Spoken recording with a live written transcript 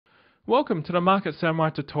Welcome to the Market Samurai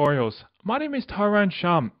Tutorials. My name is Tyrone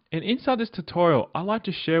Shum, and inside this tutorial I'd like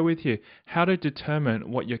to share with you how to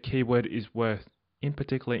determine what your keyword is worth, in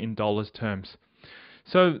particular in dollars terms.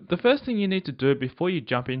 So the first thing you need to do before you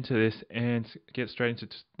jump into this and get straight into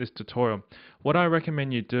this tutorial, what I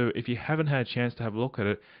recommend you do if you haven't had a chance to have a look at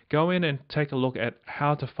it, go in and take a look at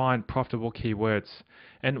how to find profitable keywords.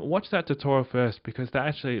 And watch that tutorial first because that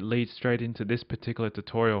actually leads straight into this particular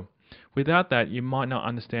tutorial. Without that, you might not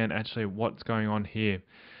understand actually what's going on here.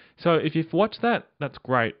 So if you've watched that, that's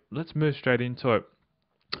great. Let's move straight into it.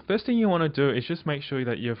 First thing you want to do is just make sure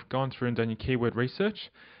that you've gone through and done your keyword research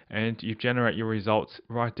and you generate your results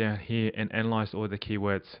right down here and analyze all the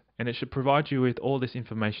keywords. And it should provide you with all this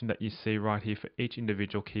information that you see right here for each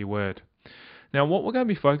individual keyword. Now what we're going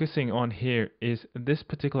to be focusing on here is this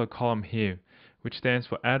particular column here, which stands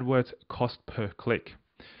for AdWords cost per click.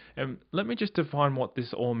 And let me just define what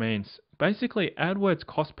this all means. Basically, AdWords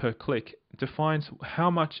cost per click defines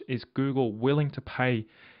how much is Google willing to pay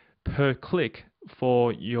per click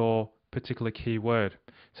for your particular keyword.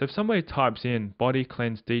 So if somebody types in body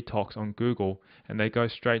cleanse detox on Google and they go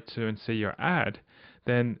straight to and see your ad,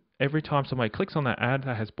 then every time somebody clicks on that ad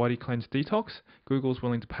that has body cleanse detox, Google's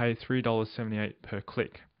willing to pay $3.78 per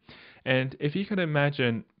click. And if you could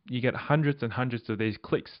imagine you get hundreds and hundreds of these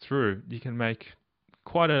clicks through, you can make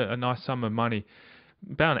quite a nice sum of money,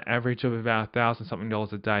 about an average of about $1,000 something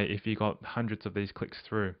a day if you got hundreds of these clicks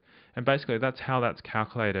through. And basically that's how that's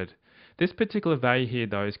calculated. This particular value here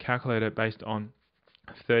though is calculated based on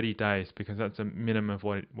 30 days because that's a minimum of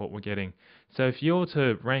what we're getting. So if you're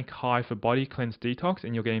to rank high for body cleanse detox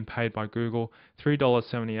and you're getting paid by Google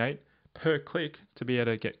 $3.78 per click to be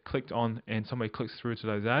able to get clicked on and somebody clicks through to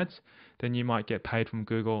those ads, then you might get paid from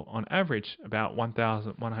Google on average about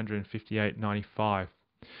 $1,158.95.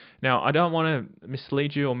 Now, I don't want to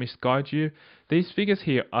mislead you or misguide you. These figures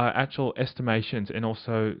here are actual estimations and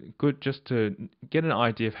also good just to get an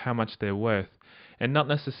idea of how much they're worth. And not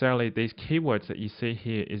necessarily these keywords that you see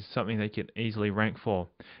here is something they can easily rank for.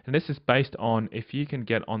 And this is based on if you can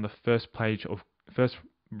get on the first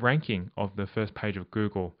ranking of the first page of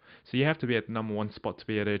Google. So you have to be at the #1 spot to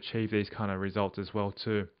be able to achieve these kind of results as well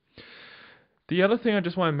too. The other thing I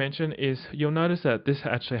just want to mention is you'll notice that this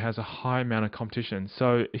actually has a high amount of competition.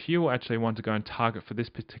 So if you actually want to go and target for this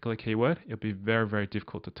particular keyword, it'll be very, very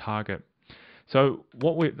difficult to target. So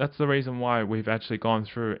that's the reason why we've actually gone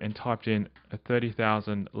through and typed in a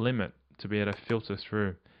 30,000 limit to be able to filter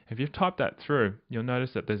through. If you've typed that through, you'll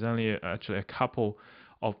notice that there's only actually a couple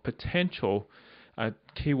of potential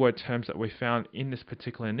keyword terms that we found in this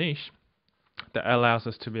particular niche that allows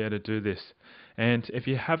us to be able to do this. And if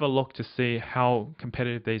you have a look to see how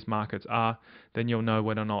competitive these markets are, then you'll know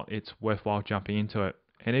whether or not it's worthwhile jumping into it.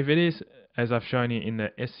 And if it is, as I've shown you in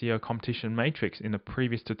the SEO competition matrix in the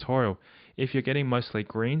previous tutorial, if you're getting mostly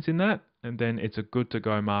greens in that, and then it's a good to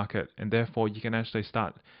go market, and therefore you can actually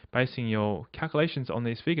start basing your calculations on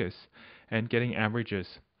these figures and getting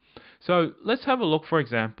averages. So let's have a look. For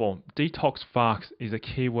example, detox fast is a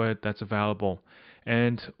keyword that's available.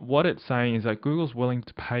 And what it's saying is that Google's willing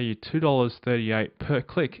to pay you $2.38 per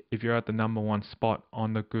click if you're at the #1 spot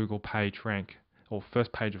on the Google page rank or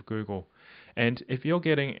first page of Google. And if you're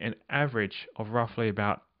getting an average of roughly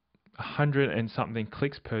about 100 and something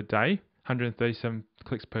clicks per day, 137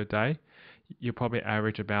 clicks per day, you'll probably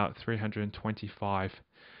average about $325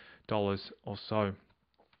 or so.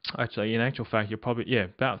 Actually, in actual fact, you're probably,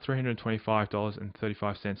 about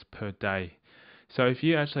 $325.35 per day. So if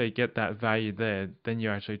you actually get that value there, then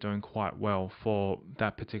you're actually doing quite well for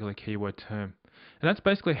that particular keyword term. And that's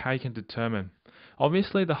basically how you can determine.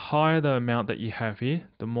 Obviously, the higher the amount that you have here,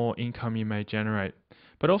 the more income you may generate.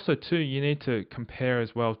 But also too, you need to compare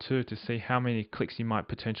as well too to see how many clicks you might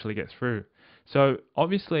potentially get through. So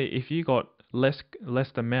obviously, if you got less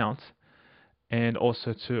amount and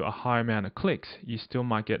also to a high amount of clicks, you still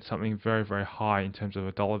might get something very, very high in terms of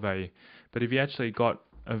a dollar value. But if you actually got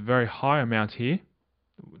a very high amount here,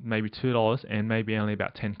 maybe $2 and maybe only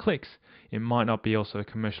about 10 clicks, it might not be also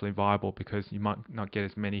commercially viable because you might not get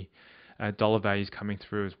as many dollar values coming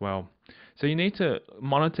through as well. So you need to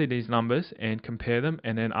monitor these numbers and compare them,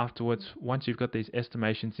 and then afterwards, once you've got these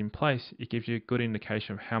estimations in place, it gives you a good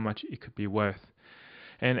indication of how much it could be worth.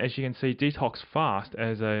 And as you can see, detox fast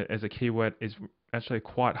as a keyword is actually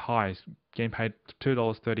quite high. It's getting paid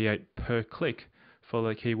 $2.38 per click for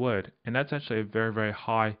the keyword, and that's actually a very, very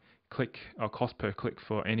high click or cost per click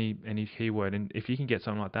for any keyword. And if you can get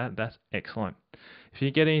something like that, that's excellent. If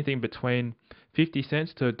you get anything between 50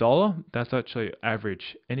 cents to $1, that's actually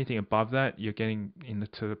average. Anything above that, you're getting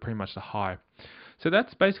into pretty much the high. So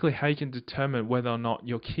that's basically how you can determine whether or not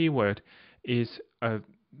your keyword is a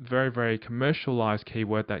very commercialized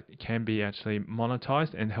keyword that can be actually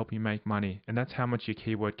monetized and help you make money. And that's how much your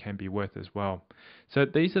keyword can be worth as well. So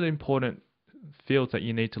these are the important fields that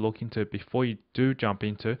you need to look into before you do jump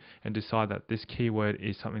into and decide that this keyword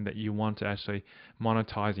is something that you want to actually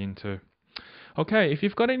monetize into. Okay, if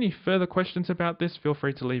you've got any further questions about this, feel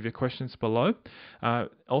free to leave your questions below.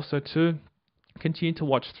 Also too, continue to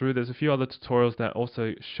watch through. There's a few other tutorials that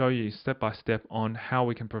also show you step by step on how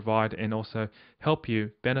we can provide and also help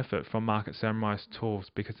you benefit from Market Samurai's tools,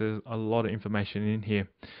 because there's a lot of information in here.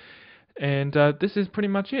 And this is pretty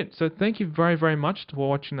much it. So thank you very much for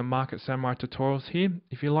watching the Market Samurai tutorials here.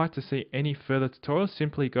 If you'd like to see any further tutorials,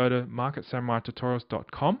 simply go to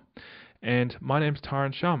marketsamuraitutorials.com. And my name's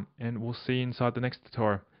Tyron Shum, and we'll see you inside the next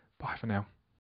tutorial. Bye for now.